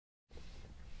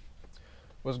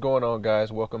What's going on,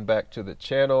 guys? Welcome back to the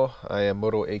channel. I am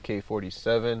Moto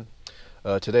AK47.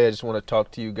 Today I just want to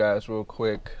talk to you guys real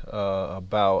quick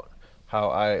about how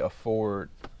I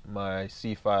afford my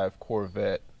C5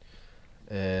 Corvette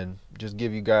and just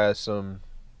give you guys some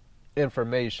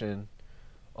information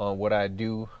on what I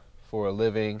do for a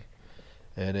living,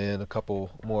 and then a couple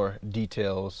more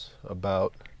details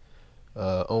about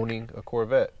owning a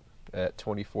Corvette at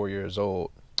 24 years old.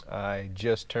 I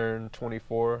just turned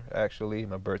 24, actually.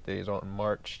 My birthday is on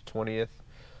March 20th.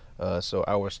 So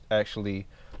I was actually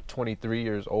 23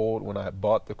 years old when I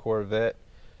bought the Corvette.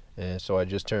 And so I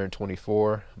just turned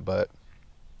 24. But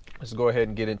let's go ahead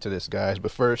and get into this, guys.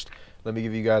 But first, let me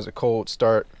give you guys a cold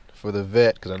start for the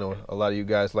Vette, because I know a lot of you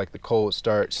guys like the cold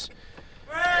starts.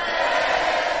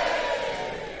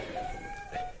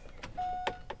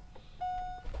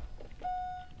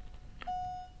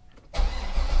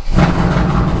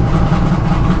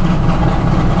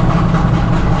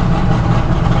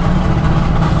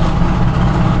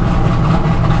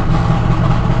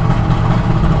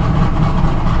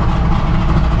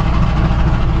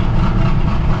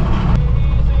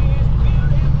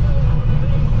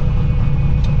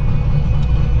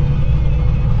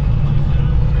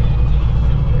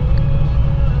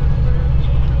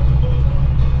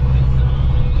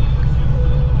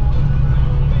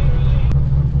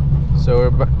 So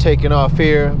we're taking off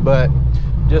here, but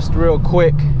just real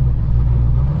quick,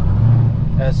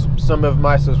 as some of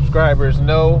my subscribers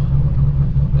know,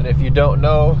 and if you don't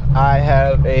know, I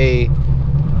have a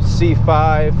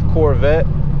C5 Corvette.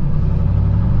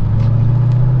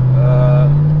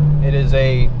 It is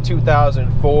a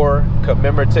 2004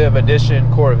 commemorative edition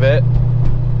Corvette.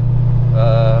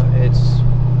 It's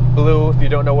blue. If you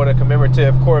don't know what a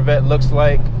commemorative Corvette looks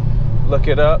like, look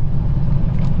it up.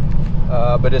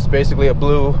 But it's basically a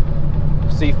blue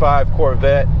C5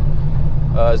 Corvette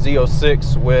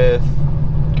Z06 with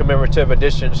commemorative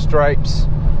edition stripes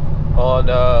on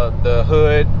the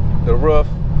hood, the roof,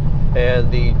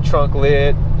 and the trunk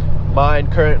lid.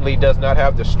 Mine currently does not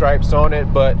have the stripes on it,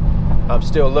 but I'm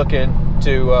still looking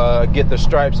to get the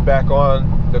stripes back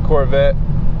on the Corvette.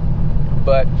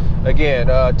 But again,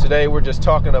 today we're just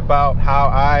talking about how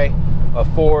I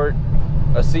afford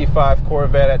a C5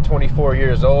 Corvette at 24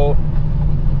 years old.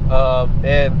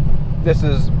 And this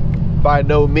is by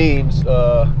no means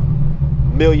a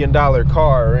 $1 million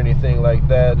car or anything like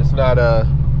that. It's not a,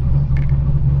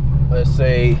 let's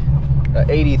say, a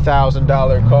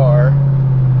 $80,000 car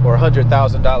or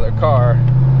 $100,000 car.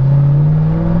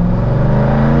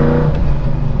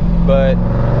 But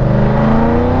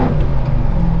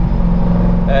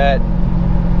at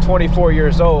 24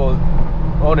 years old,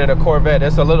 owning a Corvette,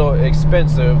 it's a little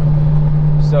expensive.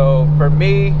 So for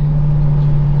me,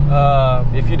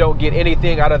 if you don't get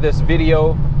anything out of this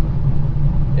video,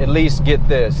 at least get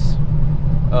this.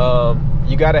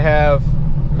 You gotta have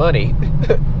money.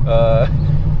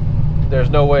 There's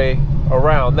no way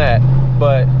around that.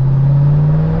 But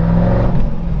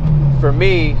for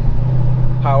me,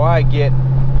 how I get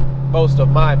most of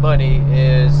my money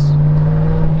is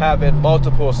having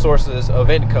multiple sources of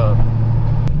income.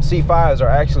 C5s are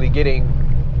actually getting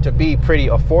to be pretty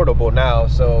affordable now,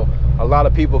 so a lot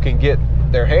of people can get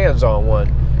their hands on one,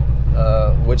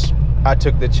 which I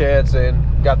took the chance and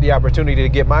got the opportunity to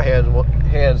get my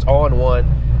hands on one,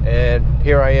 and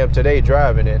here I am today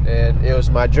driving it. And it was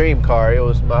my dream car. It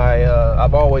was my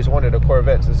I've always wanted a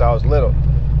Corvette since I was little,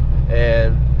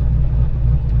 and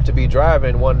to be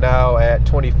driving one now at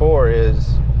 24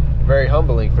 is very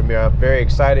humbling for me. I'm very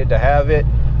excited to have it,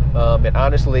 and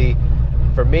honestly,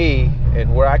 for me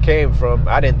and where I came from,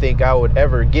 I didn't think I would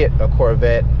ever get a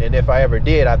Corvette, and if I ever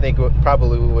did, I think it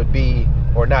probably would be,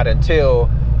 or not until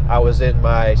I was in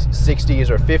my 60s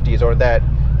or 50s, or that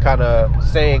kind of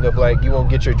saying of like, you won't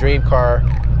get your dream car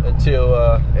until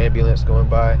ambulance going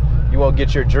by, you won't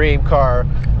get your dream car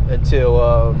until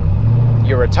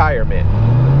your retirement.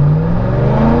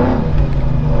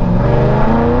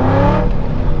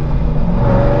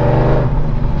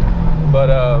 But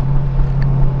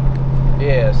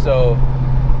yeah, so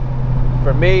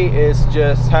for me, it's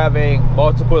just having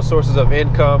multiple sources of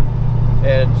income.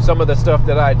 And some of the stuff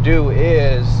that I do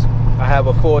is I have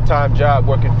a full-time job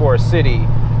working for a city.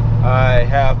 I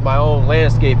have my own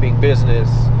landscaping business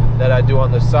that I do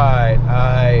on the side.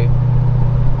 I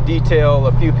detail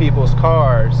a few people's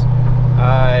cars.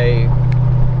 I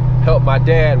help my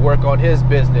dad work on his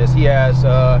business. He has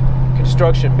a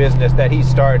construction business that he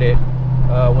started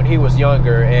when he was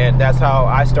younger, and that's how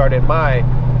I started my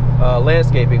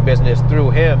landscaping business,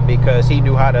 through him, because he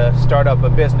knew how to start up a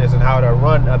business and how to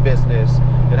run a business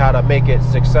and how to make it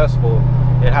successful.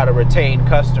 and how to retain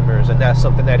customers, and that's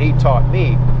something that he taught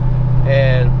me.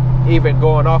 And even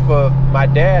going off of my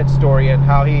dad's story and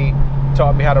how he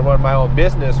taught me how to run my own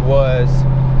business, was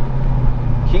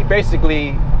he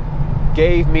basically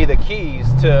gave me the keys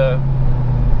to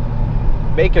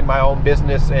making my own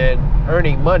business and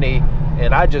earning money,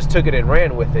 and I just took it and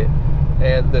ran with it.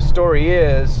 And the story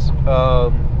is,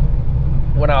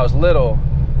 when I was little,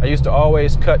 I used to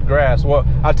always cut grass. Well,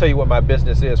 I'll tell you what my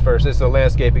business is first. It's a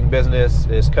landscaping business.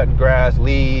 It's cutting grass,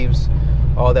 leaves,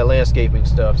 all that landscaping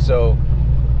stuff. So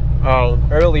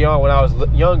early on, when I was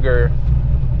younger,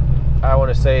 I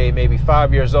want to say maybe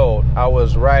 5 years old, I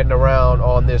was riding around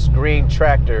on this green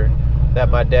tractor that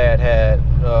my dad had,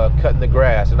 cutting the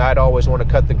grass, and I'd always want to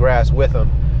cut the grass with him.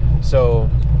 So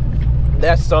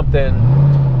that's something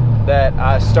that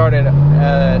I started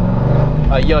at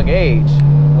a young age,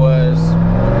 was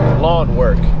lawn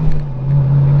work,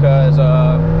 because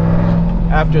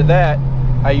after that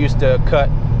I used to cut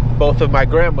both of my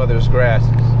grandmother's grasses,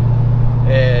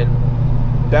 and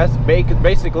that's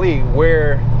basically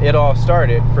where it all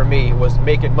started for me, was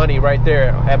making money right there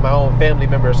at my own family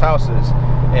members' houses.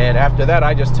 And after that,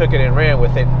 I just took it and ran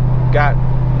with it, got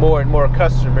more and more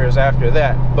customers after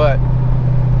that. But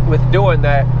with doing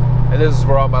that, and this is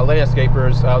for all my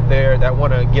landscapers out there that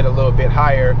want to get a little bit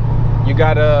higher, you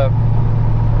gotta,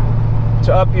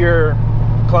 to up your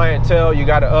clientele, you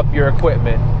gotta up your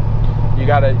equipment. You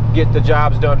gotta get the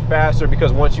jobs done faster,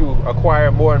 because once you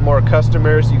acquire more and more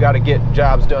customers, you gotta get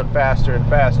jobs done faster and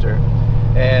faster.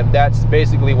 And that's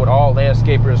basically what all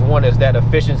landscapers want, is that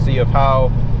efficiency of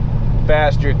how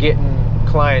fast you're getting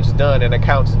clients done and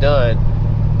accounts done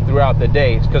throughout the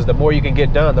day, because the more you can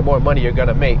get done, the more money you're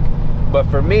gonna make. But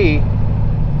for me,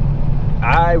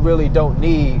 I really don't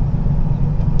need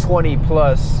 20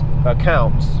 plus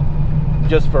accounts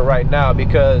just for right now,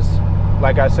 because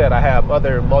like I said, I have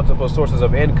other multiple sources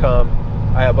of income.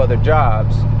 I have other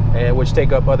jobs, and which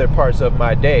take up other parts of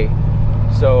my day.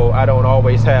 So I don't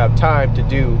always have time to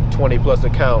do 20 plus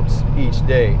accounts each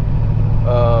day.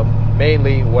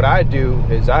 Mainly what I do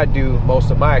is I do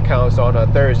most of my accounts on a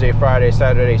Thursday, Friday,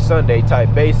 Saturday, Sunday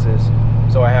type basis.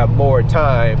 So I have more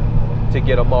time to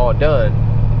get them all done.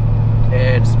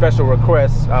 And special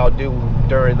requests I'll do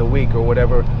during the week or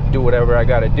whatever, do whatever I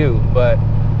gotta do. But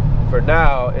for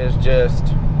now, it's just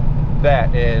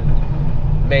that, and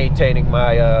maintaining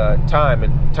my time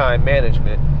and time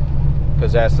management,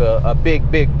 because that's a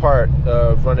big part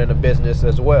of running a business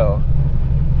as well.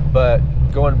 But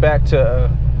going back to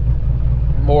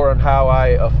more on how I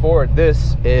afford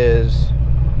this, is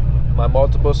my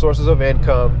multiple sources of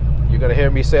income. You're gonna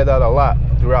hear me say that a lot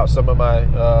throughout some of my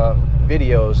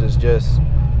videos, is just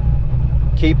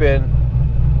keeping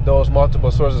those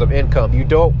multiple sources of income. You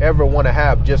don't ever want to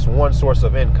have just one source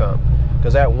of income,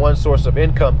 because that one source of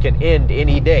income can end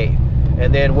any day,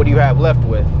 and then what do you have left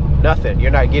with? Nothing.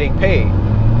 You're not getting paid.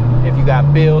 If you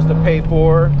got bills to pay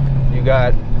for, you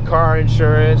got car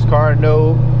insurance, car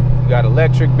note, you got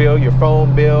electric bill, your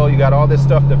phone bill, you got all this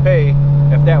stuff to pay.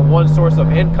 If that one source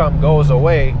of income goes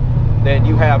away, then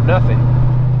you have nothing.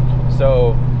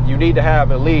 So you need to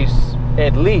have at least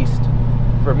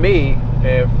for me,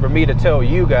 and for me to tell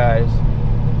you guys,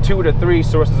 2 to 3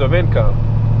 sources of income.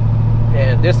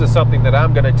 And this is something that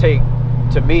I'm gonna take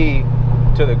to me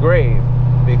to the grave,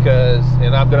 because,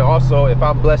 and I'm gonna also, if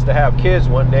I'm blessed to have kids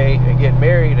one day and get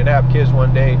married and have kids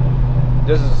one day,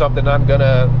 this is something I'm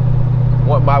gonna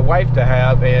want my wife to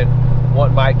have, and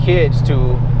want my kids to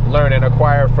learn and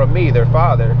acquire from me, their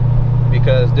father,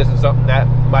 because this is something that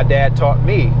my dad taught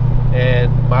me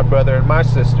and my brother and my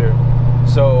sister.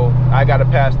 So I got to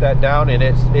pass that down, and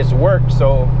it's worked,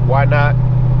 so why not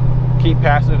keep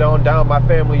passing it on down my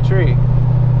family tree?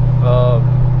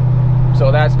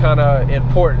 So that's kind of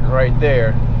important right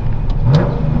there.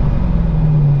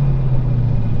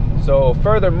 So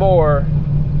furthermore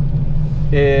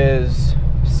is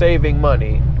saving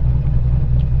money.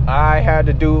 I had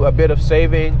to do a bit of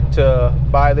saving to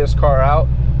buy this car out,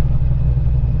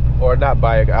 or not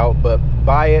buy it out, but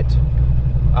buy it.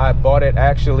 I bought it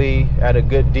actually at a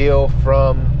good deal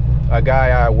from a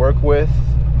guy I work with,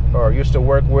 or used to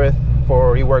work with,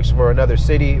 he works for another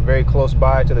city very close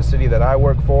by to the city that I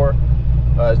work for.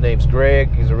 His name's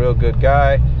Greg. He's a real good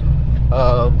guy,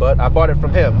 but I bought it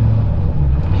from him.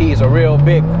 He's a real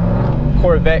big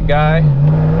Corvette guy.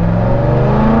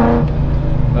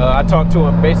 I talk to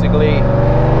him basically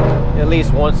at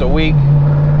least once a week.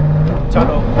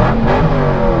 Tunnel.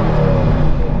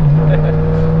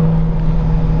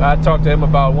 I talked to him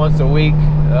about once a week,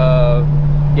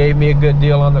 gave me a good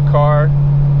deal on the car,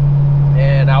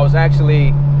 and I was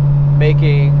actually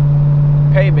making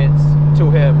payments to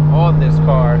him on this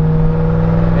car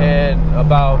And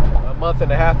about a month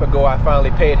and a half ago, I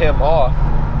finally paid him off.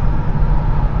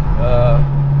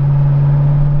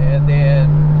 And then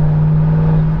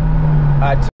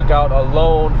I took out a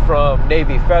loan from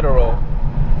Navy Federal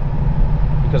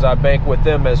because I bank with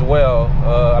them as well.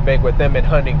 I bank with them in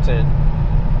Huntington.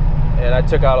 And I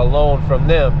took out a loan from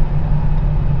them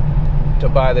to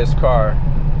buy this car.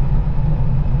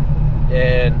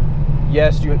 And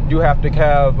yes, you do have to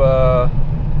have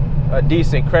a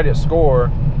decent credit score,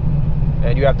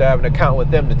 and you have to have an account with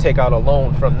them to take out a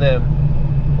loan from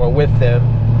them or with them.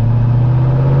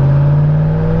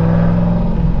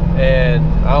 And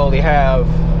I only have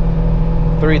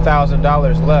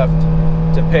 $3,000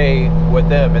 left to pay with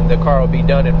them, and the car will be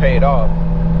done and paid off.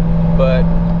 But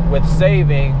with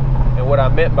saving, and what I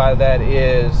meant by that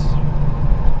is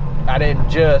I didn't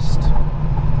just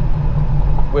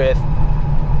with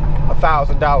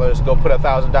 $1,000 go put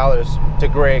 $1,000 to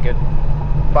Greg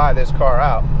and buy this car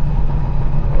out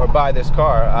or buy this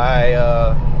car.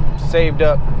 I saved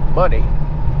up money,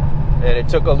 and it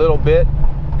took a little bit.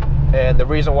 And the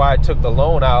reason why I took the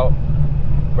loan out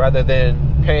rather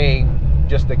than paying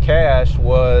just the cash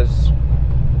was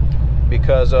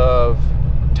because of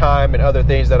time and other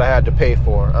things that I had to pay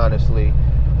for, honestly.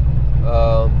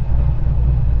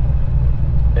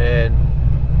 And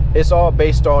it's all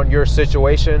based on your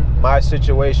situation. My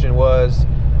situation was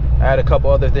I had a couple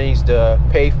other things to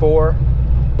pay for,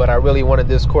 but I really wanted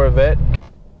this Corvette,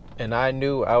 and I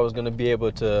knew I was going to be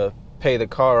able to pay the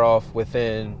car off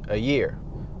within a year.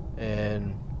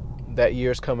 And that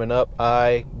year's coming up.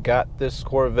 I got this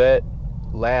Corvette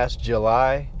last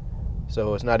July,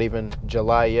 so it's not even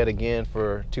July yet again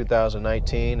for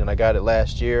 2019, and I got it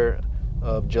last year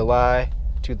of July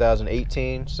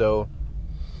 2018. So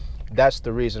that's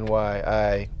the reason why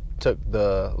I took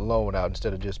the loan out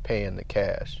instead of just paying the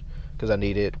cash, because I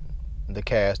needed the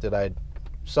cash that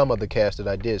some of the cash that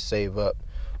I did save up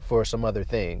for some other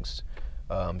things,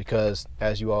 because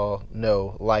as you all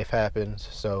know, life happens.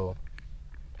 So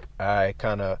I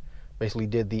kind of basically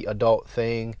did the adult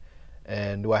thing,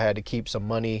 and I had to keep some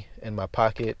money in my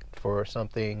pocket for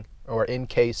something, or in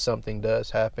case something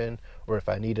does happen, or if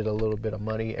I needed a little bit of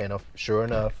money. And sure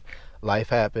enough, life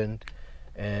happened,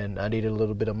 and I needed a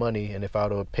little bit of money. And if I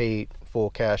would have paid full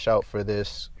cash out for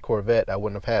this Corvette, I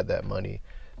wouldn't have had that money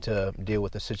to deal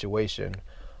with the situation.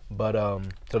 But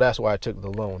so that's why I took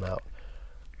the loan out.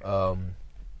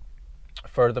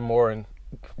 Furthermore, and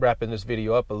wrapping this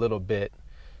video up a little bit,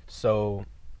 so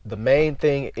the main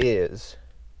thing is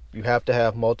you have to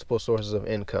have multiple sources of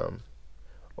income.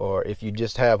 Or if you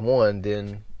just have one,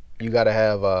 then you got to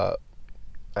have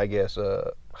I guess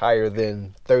higher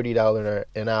than $30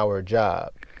 an hour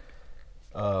job.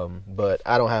 But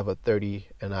I don't have a $30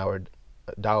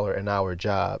 an hour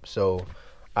job, so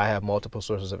I have multiple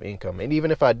sources of income. And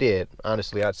even if I did,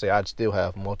 honestly, I'd say I'd still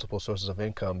have multiple sources of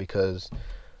income, because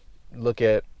look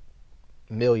at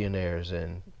millionaires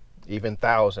and even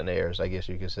thousandaires, I guess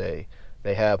you could say.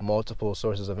 They have multiple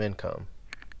sources of income,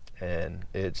 and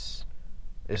it's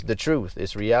the truth.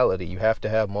 It's reality. You have to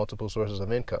have multiple sources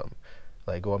of income.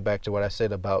 Like going back to what I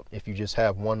said about if you just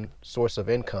have one source of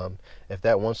income, if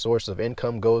that one source of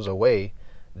income goes away,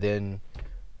 then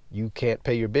you can't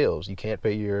pay your bills. You can't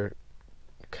pay your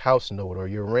house note or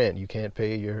your rent. You can't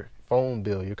pay your phone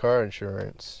bill, your car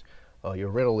insurance, your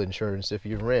rental insurance if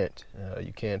you rent.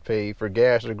 You can't pay for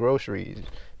gas or groceries.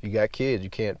 If you got kids, you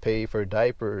can't pay for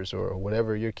diapers or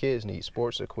whatever your kids need,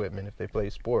 sports equipment if they play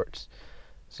sports.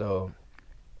 So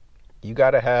you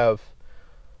got to have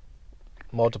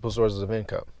multiple sources of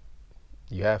income.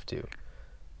 You have to.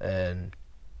 And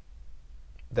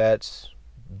that's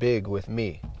big with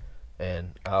me.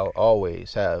 And I'll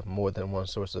always have more than one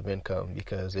source of income,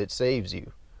 because it saves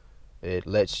you. It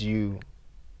lets you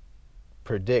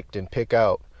predict and pick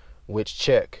out which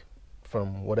check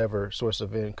from whatever source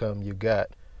of income you got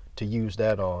to use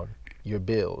that on your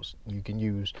bills. You can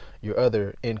use your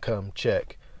other income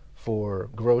check for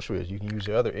groceries. You can use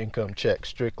your other income check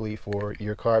strictly for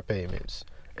your car payments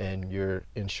and your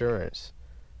insurance,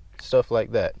 stuff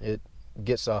like that. It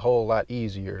gets a whole lot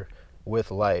easier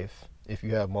with life if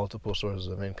you have multiple sources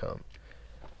of income.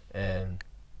 And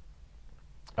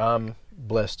I'm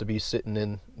blessed to be sitting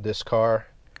in this car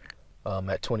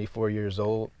at 24 years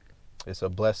old. It's a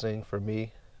blessing for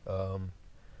me.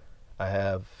 I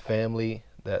have family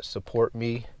that support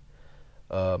me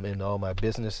in all my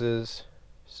businesses,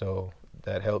 so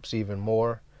that helps even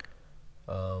more.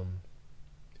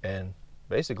 And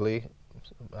basically,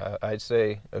 I'd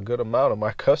say a good amount of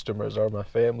my customers are my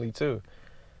family too,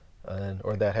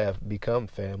 or that have become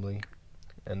family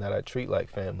and that I treat like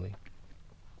family.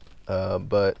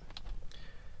 But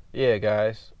yeah,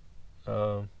 guys,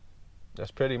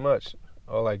 that's pretty much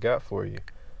all I got for you.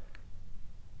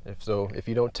 If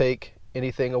you don't take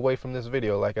anything away from this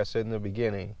video, like I said in the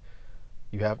beginning,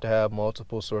 you have to have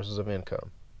multiple sources of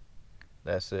income.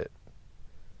 That's it,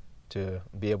 to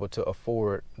be able to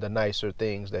afford the nicer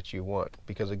things that you want.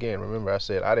 Because again, remember I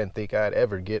said I didn't think I'd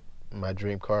ever get my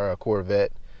dream car, a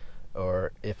Corvette,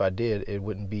 or if I did, it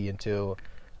wouldn't be until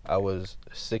I was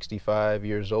 65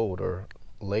 years old or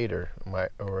later, or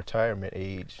retirement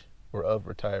age, or of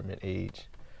retirement age,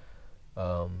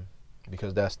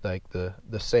 because that's like the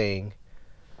saying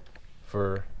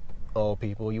for all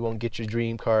people: you won't get your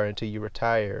dream car until you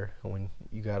retire, when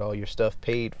you got all your stuff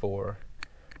paid for.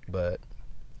 But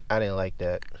I didn't like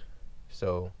that,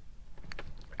 so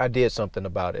I did something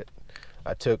about it.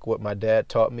 I took what my dad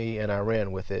taught me and I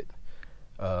ran with it,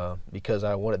 because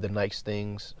I wanted the nice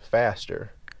things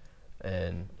faster.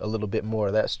 And a little bit more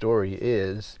of that story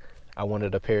is, I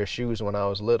wanted a pair of shoes when I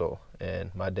was little, and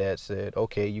my dad said,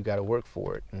 okay, you got to work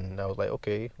for it. And I was like,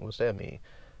 okay, what's that mean?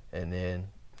 And then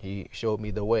he showed me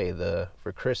the way.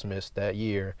 For Christmas that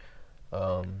year,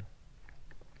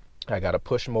 I got a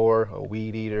push mower, a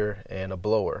weed eater, and a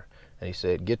blower. And he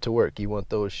said, get to work. You want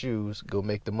those shoes, go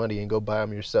make the money and go buy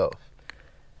them yourself.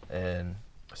 And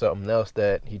something else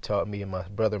that he taught me, and my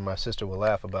brother and my sister will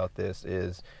laugh about this,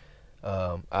 is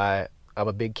I'm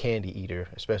a big candy eater,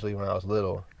 especially when I was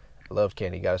little. I loved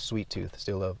candy, got a sweet tooth,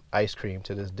 still love ice cream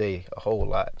to this day a whole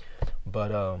lot.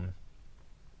 But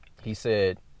he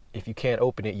said, if you can't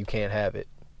open it, you can't have it.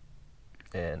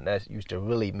 And that used to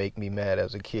really make me mad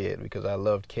as a kid, because I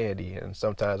loved candy, and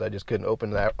sometimes I just couldn't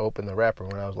open the wrapper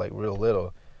when I was like real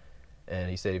little. And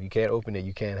he said, if you can't open it,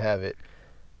 you can't have it.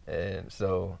 And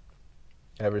so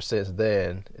ever since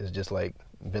then, it's just like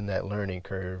been that learning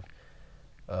curve.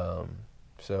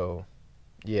 So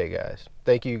yeah, guys,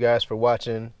 thank you guys for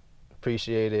watching.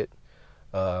 Appreciate it.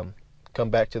 Come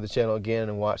back to the channel again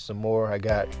and watch some more. I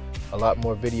got a lot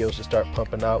more videos to start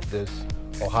pumping out. This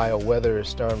Ohio weather is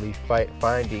starting to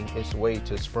finding its way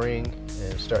to spring,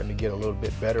 and starting to get a little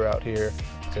bit better out here.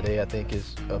 Today I think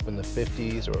is up in the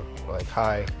 50s or like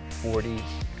high 40s.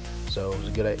 So it was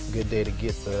a good day to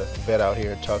get the vet out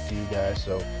here and talk to you guys.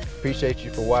 So appreciate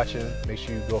you for watching. Make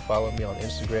sure you go follow me on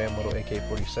Instagram,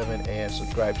 MotoAK47, and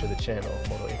subscribe to the channel,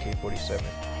 MotoAK47.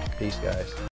 Peace, guys.